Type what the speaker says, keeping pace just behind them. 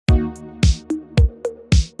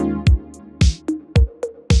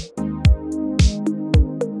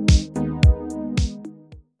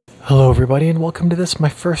Hello everybody and welcome to this, my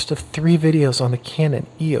first of 3 videos on the Canon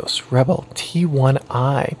EOS Rebel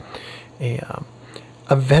T1i,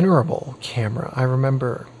 a venerable camera. I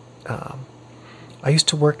remember I used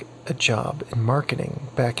to work a job in marketing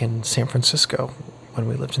back in San Francisco when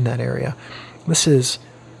we lived in that area. This is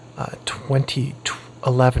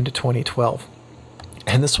 2011 to 2012,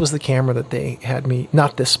 and this was the camera that they had me,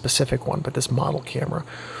 not this specific one, but this model camera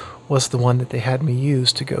was the one that they had me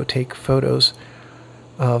use to go take photos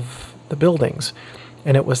of the buildings.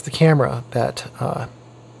 And it was the camera that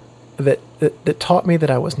that taught me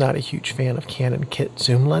that I was not a huge fan of Canon kit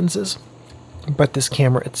zoom lenses, but this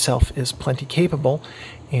camera itself is plenty capable,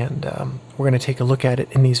 and we're going to take a look at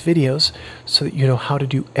it in these videos so that you know how to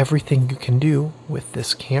do everything you can do with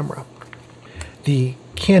this camera. The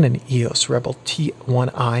Canon EOS Rebel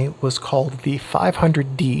T1i was called the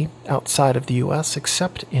 500D outside of the US,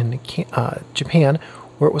 except in Japan,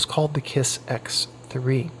 where it was called the KISS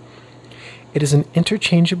X3. It is an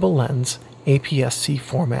interchangeable lens APS-C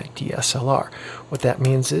format DSLR. What that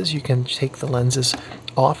means is you can take the lenses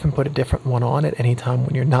off and put a different one on at any time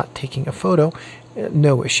when you're not taking a photo,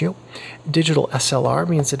 no issue. Digital SLR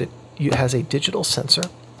means that it has a digital sensor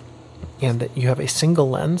and that you have a single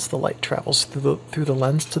lens. The light travels through the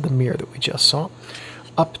lens to the mirror that we just saw,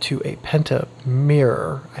 up to a penta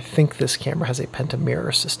mirror. I think this camera has a penta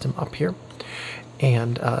mirror system up here.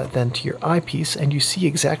 And then to your eyepiece, and you see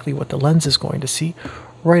exactly what the lens is going to see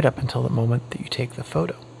right up until the moment that you take the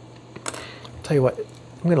photo. I'll tell you what,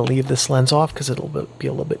 I'm going to leave this lens off because it'll be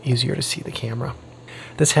a little bit easier to see the camera.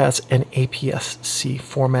 This has an APS-C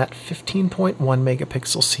format 15.1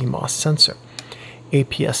 megapixel CMOS sensor.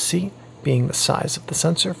 APS-C being the size of the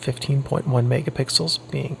sensor, 15.1 megapixels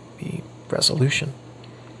being the resolution.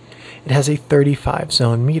 It has a 35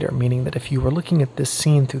 zone meter, meaning that if you were looking at this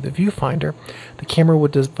scene through the viewfinder, the camera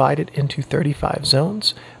would divide it into 35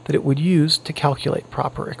 zones that it would use to calculate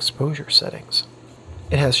proper exposure settings.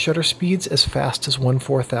 It has shutter speeds as fast as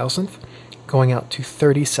 1/4000th, going out to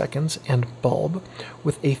 30 seconds, and bulb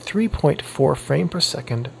with a 3.4 frame per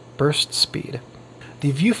second burst speed.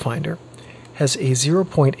 The viewfinder has a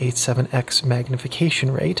 0.87x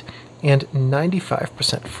magnification rate and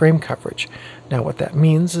 95% frame coverage. Now what that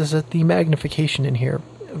means is that the magnification in here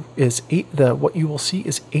is what you will see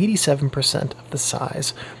is 87% of the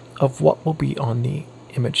size of what will be on the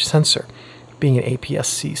image sensor. Being an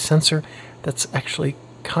APS-C sensor, that's actually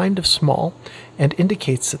kind of small and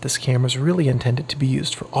indicates that this camera is really intended to be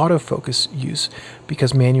used for autofocus use,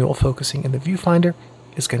 because manual focusing in the viewfinder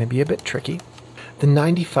is going to be a bit tricky. The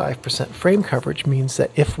 95% frame coverage means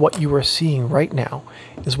that if what you are seeing right now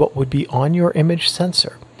is what would be on your image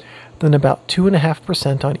sensor, then about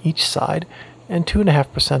 2.5% on each side and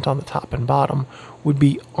 2.5% on the top and bottom would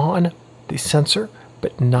be on the sensor,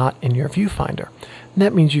 but not in your viewfinder. And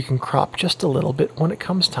that means you can crop just a little bit when it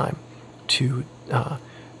comes time to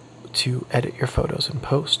edit your photos in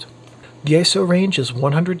post. The ISO range is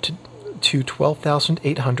 100 to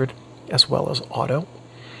 12,800, as well as auto.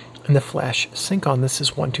 And the flash sync on this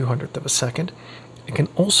is 1/200th of a second. It can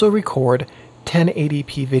also record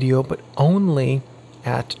 1080p video, but only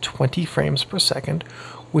at 20 frames per second,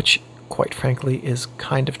 which quite frankly is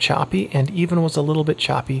kind of choppy, and even was a little bit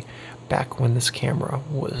choppy back when this camera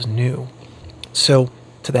was new. So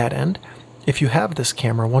to that end, if you have this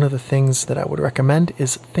camera, one of the things that I would recommend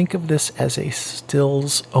is think of this as a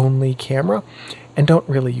stills only camera and don't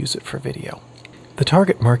really use it for video. The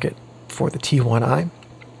target market for the T1i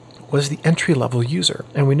was the entry-level user,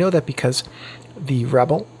 and we know that because the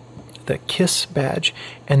Rebel, the KISS badge,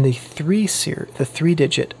 and the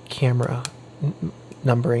 3-digit camera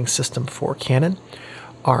numbering system for Canon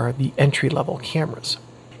are the entry-level cameras.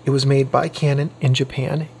 It was made by Canon in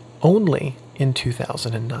Japan only in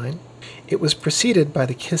 2009. It was preceded by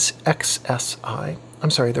the KISS XSI,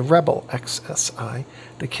 the Rebel XSI,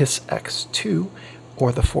 the KISS X2,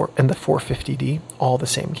 and the 450D, all the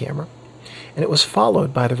same camera. And it was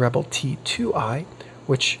followed by the Rebel T2i,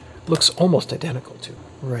 which looks almost identical to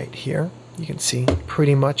right here. You can see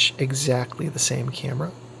pretty much exactly the same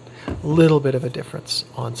camera. A little bit of a difference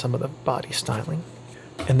on some of the body styling.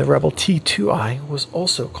 And the Rebel T2i was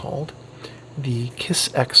also called the KISS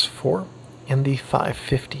X4 and the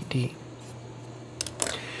 550D.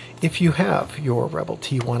 If you have your Rebel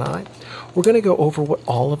T1i, we're going to go over what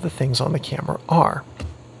all of the things on the camera are.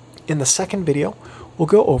 In the second video, we'll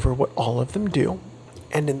go over what all of them do,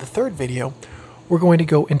 and in the third video, we're going to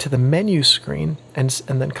go into the menu screen and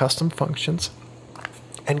then custom functions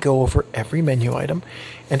and go over every menu item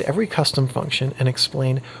and every custom function and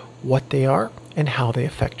explain what they are, and how they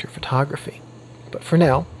affect your photography. But for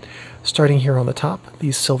now, starting here on the top,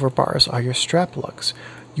 these silver bars are your strap lugs.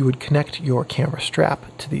 You would connect your camera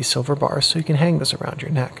strap to these silver bars so you can hang this around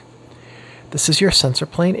your neck. This is your sensor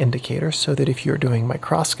plane indicator so that if you're doing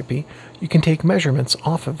microscopy, you can take measurements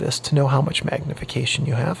off of this to know how much magnification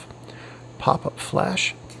you have. Pop-up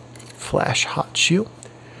flash, flash hot shoe.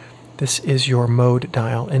 This is your mode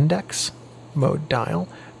dial index. Mode dial.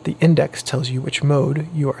 The index tells you which mode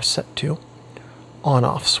you are set to.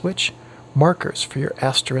 On-off switch. Markers for your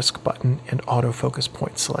asterisk button and autofocus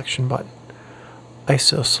point selection button.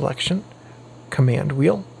 ISO selection. Command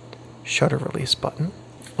wheel. Shutter release button.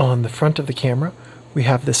 On the front of the camera, we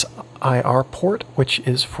have this IR port, which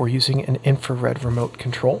is for using an infrared remote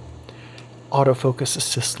control. Autofocus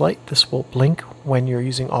assist light. This will blink when you're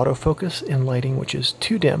using autofocus in lighting which is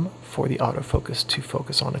too dim for the autofocus to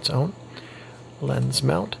focus on its own. Lens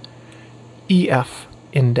mount. EF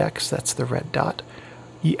index, that's the red dot.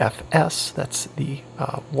 EFS, that's the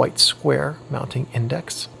white square mounting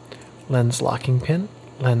index. Lens locking pin.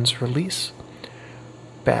 Lens release.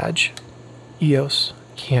 Badge. EOS,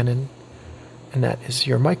 Canon, and that is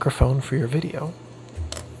your microphone for your video.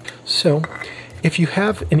 So if you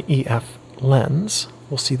have an EF lens,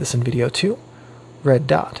 we'll see this in video 2, red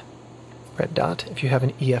dot. Red dot. If you have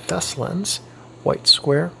an EFS lens, white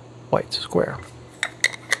square, white square.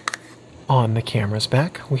 On the camera's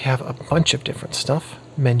back, we have a bunch of different stuff.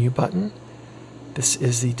 Menu button. This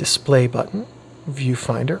is the display button.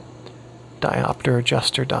 Viewfinder. Diopter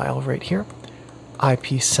adjuster dial right here.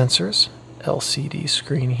 Eyepiece sensors. LCD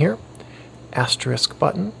screen here. Asterisk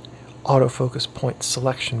button. Autofocus point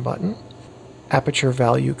selection button. Aperture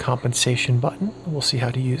value compensation button. We'll see how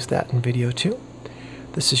to use that in video 2.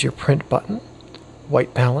 This is your print button.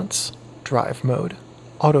 White balance. Drive mode.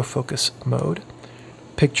 Autofocus mode.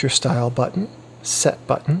 Picture style button. Set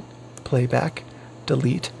button. Playback.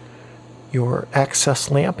 Delete. Your access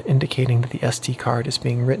lamp indicating that the SD card is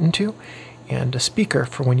being written to. And a speaker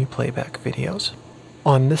for when you play back videos.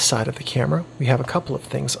 On this side of the camera, we have a couple of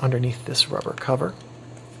things underneath this rubber cover.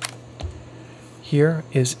 Here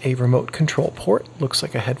is a remote control port. Looks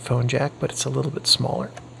like a headphone jack, but it's a little bit smaller.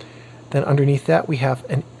 Then underneath that, we have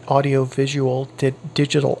an audio-visual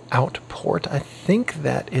digital out port. I think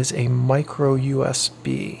that is a micro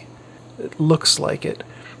USB. It looks like it.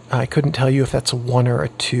 I couldn't tell you if that's a 1 or a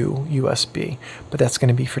 2 USB, but that's going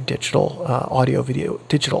to be for digital audio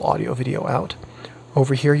video out.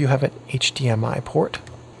 Over here you have an HDMI port.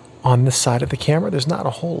 On this side of the camera there's not a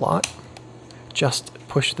whole lot. Just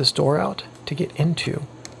push this door out to get into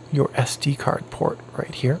your SD card port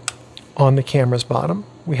right here. On the camera's bottom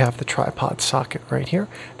we have the tripod socket right here.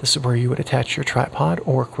 This is where you would attach your tripod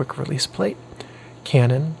or quick release plate.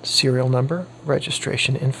 Canon, serial number,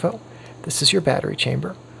 registration info. This is your battery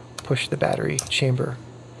chamber. Push the battery chamber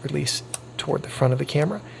release toward the front of the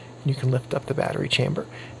camera. You can lift up the battery chamber,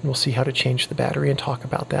 and we'll see how to change the battery and talk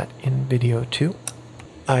about that in video 2.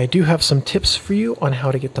 I do have some tips for you on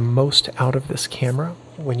how to get the most out of this camera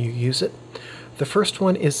when you use it. The first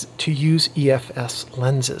one is to use EFS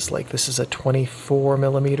lenses, like this is a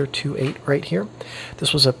 24mm 2.8 right here.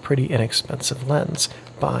 This was a pretty inexpensive lens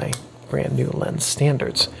by brand new lens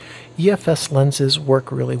standards. EFS lenses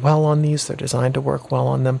work really well on these. They're designed to work well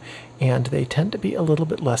on them, and they tend to be a little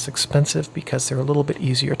bit less expensive because they're a little bit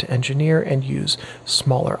easier to engineer and use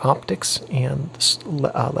smaller optics and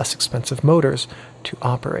less expensive motors to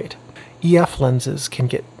operate. EF lenses can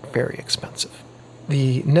get very expensive.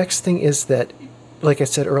 The next thing is that, like I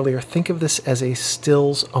said earlier, think of this as a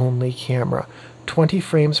stills-only camera. 20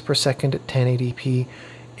 frames per second at 1080p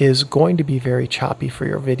is going to be very choppy for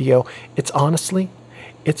your video.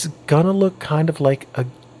 It's gonna look kind of like a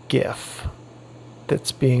GIF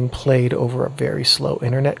that's being played over a very slow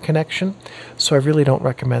internet connection, so I really don't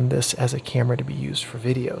recommend this as a camera to be used for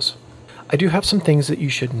videos. I do have some things that you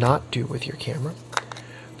should not do with your camera.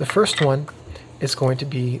 The first one is going to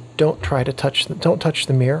be don't touch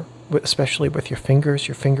the mirror, especially with your fingers.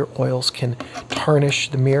 Your finger oils can tarnish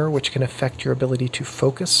the mirror, which can affect your ability to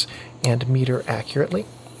focus and meter accurately.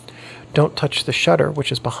 Don't touch the shutter,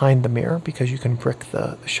 which is behind the mirror, because you can brick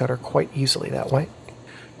the shutter quite easily that way.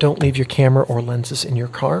 Don't leave your camera or lenses in your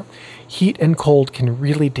car. Heat and cold can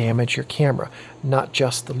really damage your camera, not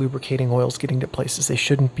just the lubricating oils getting to places they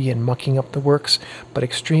shouldn't be and mucking up the works, but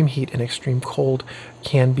extreme heat and extreme cold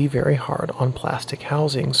can be very hard on plastic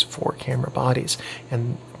housings for camera bodies.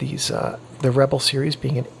 And these, the Rebel series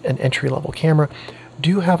being an entry-level camera,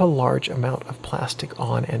 do have a large amount of plastic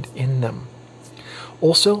on and in them.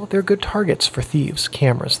 Also, they're good targets for thieves,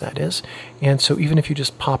 cameras that is, and so even if you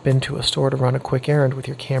just pop into a store to run a quick errand with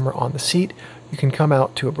your camera on the seat, you can come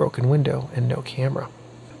out to a broken window and no camera.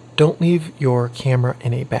 Don't leave your camera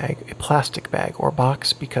in a bag, a plastic bag or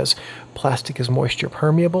box, because plastic is moisture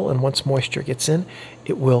permeable, and once moisture gets in,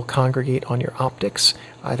 it will congregate on your optics,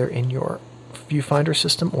 either in your viewfinder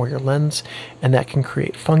system or your lens, and that can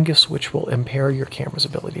create fungus, which will impair your camera's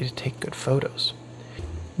ability to take good photos.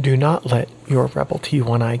 Do not let your Rebel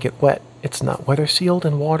T1i get wet. It's not weather sealed,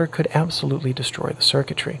 and water could absolutely destroy the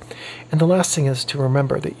circuitry. And the last thing is to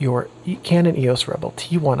remember that your Canon EOS Rebel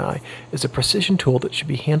T1i is a precision tool that should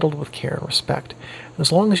be handled with care and respect. And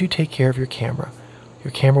as long as you take care of your camera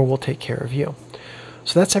will take care of you.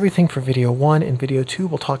 So that's everything for video 1. In video 2,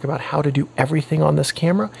 we'll talk about how to do everything on this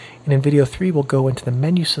camera, and in video 3, we'll go into the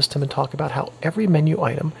menu system and talk about how every menu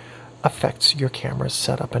item affects your camera's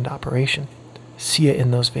setup and operation. See you in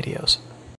those videos.